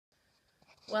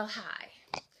Well, hi.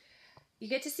 You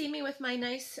get to see me with my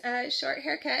nice short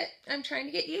haircut. I'm trying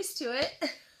to get used to it.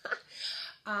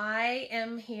 I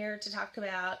am here to talk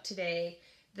about today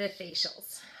the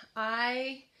facials.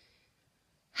 I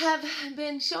have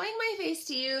been showing my face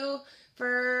to you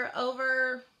for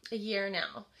over a year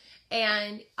now,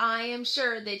 and I am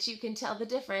sure that you can tell the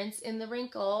difference in the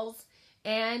wrinkles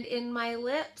and in my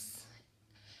lips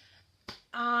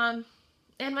and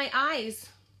my eyes.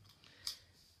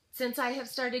 Since I have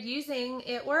started using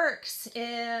It Works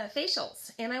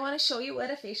facials, and I want to show you what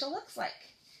a facial looks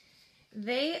like.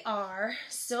 They are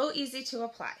so easy to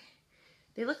apply.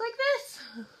 They look like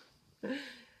this.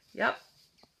 Yep.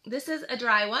 This is a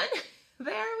dry one.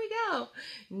 There we go.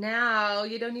 Now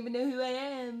you don't even know who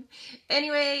I am.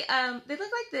 Anyway, they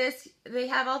look like this. They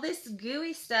have all this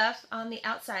gooey stuff on the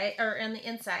outside or on the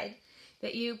inside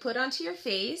that you put onto your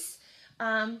face.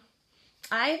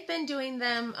 I've been doing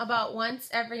them about once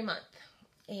every month,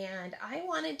 and I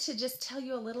wanted to just tell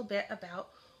you a little bit about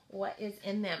what is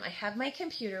in them. I have my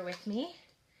computer with me,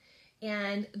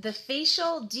 and the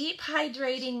facial deep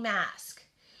hydrating mask.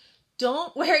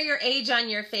 Don't wear your age on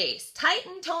your face.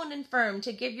 Tighten, tone, and firm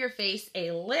to give your face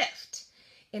a lift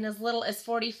in as little as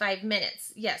 45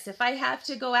 minutes. Yes, if I have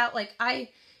to go out, like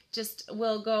I just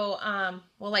will go,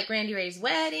 like Randy Ray's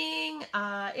wedding,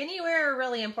 anywhere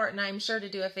really important, I'm sure to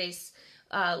do a face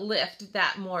lift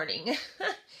that morning.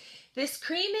 This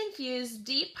cream-infused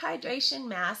deep hydration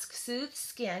mask soothes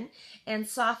skin and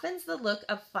softens the look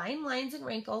of fine lines and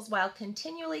wrinkles while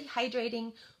continually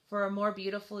hydrating for a more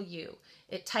beautiful you.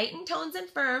 It tightens, tones, and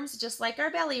firms just like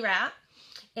our belly wrap,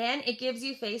 and it gives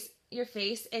your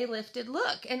face a lifted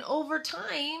look. And over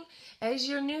time, as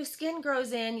your new skin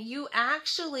grows in,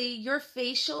 your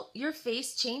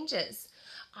face changes.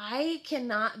 I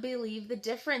cannot believe the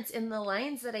difference in the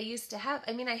lines that I used to have.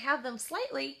 I mean, I have them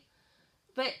slightly,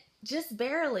 but just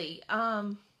barely.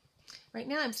 Right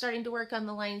now I'm starting to work on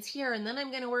the lines here, and then I'm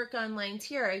going to work on lines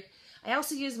here. I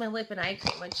also use my lip and eye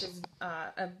cream, which is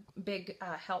a big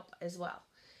help as well.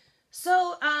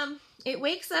 So it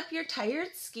wakes up your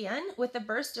tired skin with a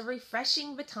burst of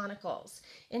refreshing botanicals.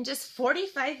 In just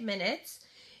 45 minutes,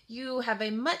 you have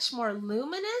a much more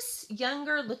luminous,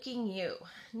 younger looking you.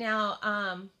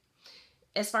 Now,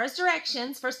 as far as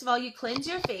directions, first of all, you cleanse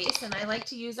your face, and I like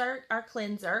to use our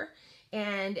cleanser.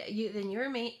 And then you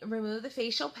remove the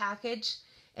facial package,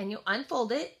 and you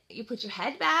unfold it. You put your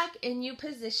head back, and you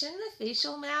position the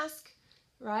facial mask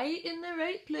right in the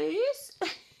right place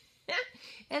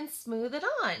and smooth it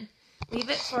on. Leave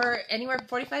it for anywhere from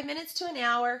 45 minutes to an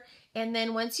hour. And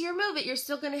then once you remove it, you're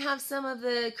still going to have some of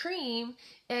the cream,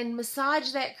 and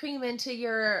massage that cream into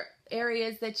your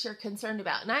areas that you're concerned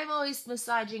about. And I'm always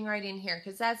massaging right in here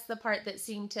because that's the part that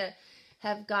seemed to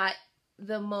have got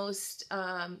the most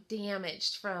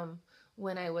damaged from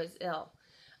when I was ill.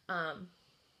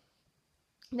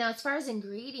 Now, as far as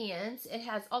ingredients, it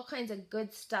has all kinds of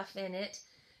good stuff in it.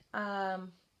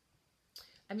 I'm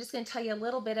just going to tell you a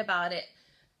little bit about it.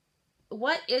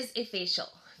 What is a facial?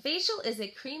 Facial is a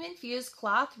cream-infused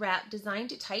cloth wrap designed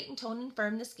to tighten, tone, and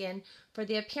firm the skin for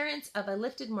the appearance of a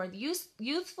lifted, more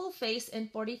youthful face in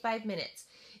 45 minutes.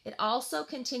 It also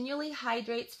continually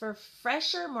hydrates for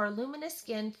fresher, more luminous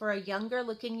skin for a younger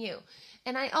looking you.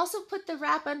 And I also put the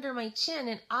wrap under my chin,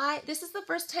 and this is the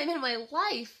first time in my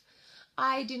life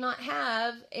I do not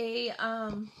have a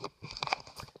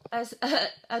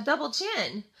double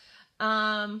chin.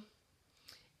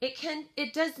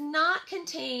 It does not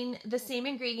contain the same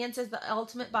ingredients as the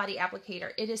Ultimate Body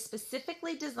Applicator. It is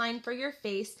specifically designed for your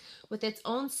face with its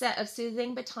own set of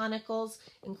soothing botanicals,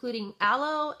 including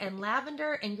aloe and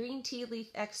lavender and green tea leaf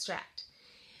extract.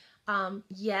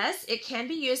 Yes, it can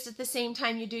be used at the same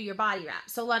time you do your body wrap.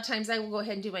 So a lot of times I will go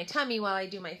ahead and do my tummy while I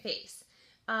do my face.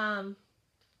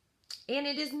 And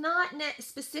it is not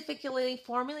specifically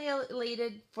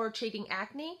formulated for treating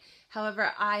acne.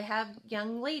 However, I have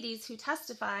young ladies who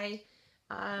testify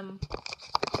to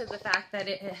the fact that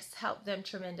it has helped them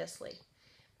tremendously.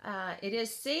 It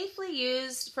is safely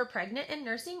used for pregnant and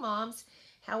nursing moms.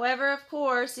 However, of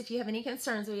course, if you have any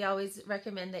concerns, we always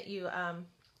recommend that you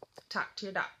talk to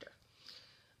your doctor.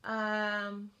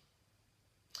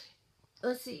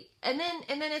 Let's see, and then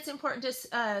it's important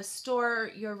to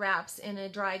store your wraps in a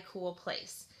dry, cool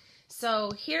place.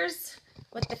 So here's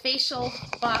what the facial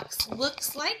box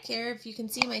looks like. Here, if you can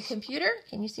see my computer.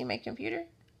 Can you see my computer?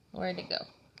 Where'd it go?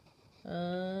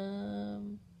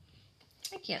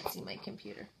 I can't see my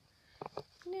computer.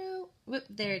 No, whoop,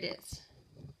 there it is.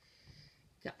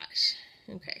 Gosh,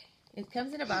 okay. It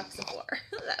comes in a box of 4.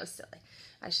 That was silly.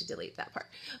 I should delete that part.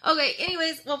 Okay,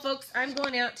 anyways, well, folks, I'm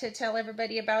going out to tell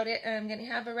everybody about it. I'm going to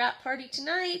have a wrap party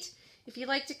tonight, if you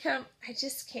like to come, I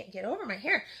just can't get over my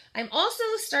hair. I'm also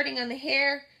starting on the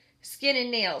hair, skin,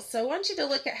 and nails. So I want you to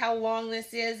look at how long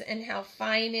this is and how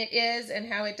fine it is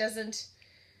and how it doesn't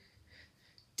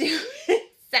do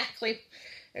exactly.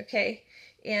 Okay.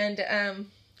 And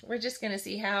we're just going to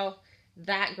see how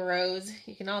that grows.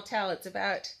 You can all tell it's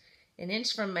about an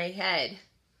inch from my head.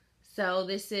 So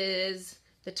this is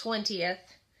the 20th,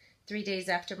 3 days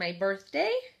after my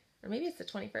birthday, or maybe it's the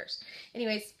 21st.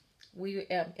 Anyways,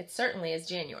 it certainly is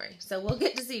January. So we'll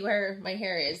get to see where my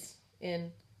hair is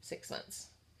in 6 months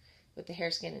with the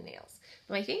hair, skin, and nails.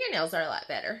 But my fingernails are a lot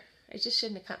better. I just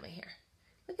shouldn't have cut my hair.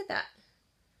 Look at that.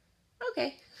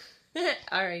 Okay.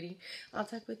 Alrighty. I'll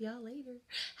talk with y'all later.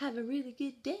 Have a really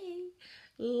good day.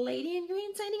 Lady in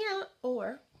Green signing out,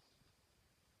 or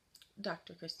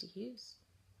Dr. Christy Hughes.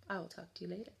 I will talk to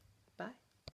you later.